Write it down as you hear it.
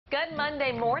Good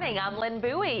Monday morning. I'm Lynn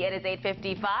Bowie. It is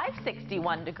 8:55,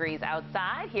 61 degrees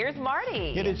outside. Here's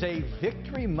Marty. It is a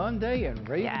Victory Monday in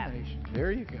Raven Nation.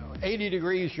 There you go. 80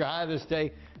 degrees your high this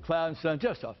day. Cloud and sun.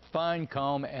 Just a fine,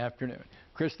 calm afternoon.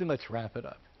 Kristen, let's wrap it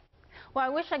up. Well, I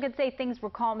wish I could say things were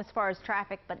calm as far as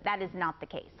traffic, but that is not the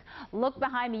case. Look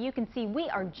behind me. You can see we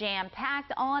are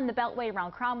jam-packed on the Beltway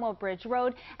around Cromwell Bridge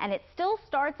Road, and it still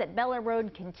starts at Bella Road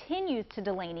and continues to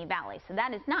Delaney Valley, so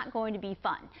that is not going to be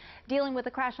fun. Dealing with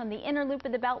a crash on the inner loop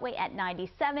of the Beltway at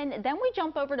 97. Then we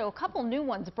jump over to a couple new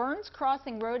ones. Burns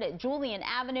Crossing Road at Julian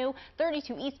Avenue,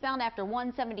 32 eastbound after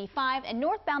 175, and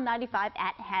northbound 95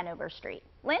 at Hanover Street.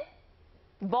 Lynn?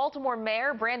 Baltimore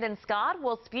Mayor Brandon Scott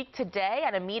will speak today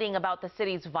at a meeting about the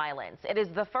city's violence. It is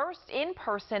the first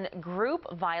in-person group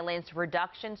violence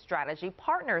reduction strategy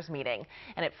partners meeting,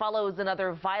 and it follows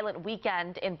another violent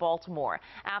weekend in Baltimore.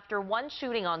 After one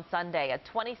shooting on Sunday, a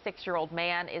 26-year-old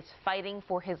man is fighting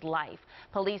for his life.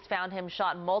 Police found him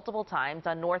shot multiple times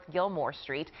on North Gilmore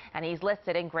Street, and he's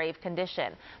listed in grave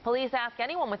condition. Police ask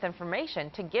anyone with information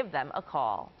to give them a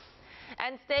call.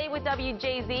 And stay with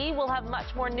WJZ. We'll have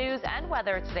much more news and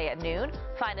weather today at noon.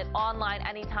 Find it online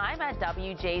anytime at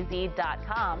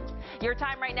WJZ.com. Your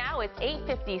time right now is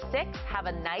 8:56. Have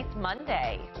a nice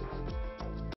Monday.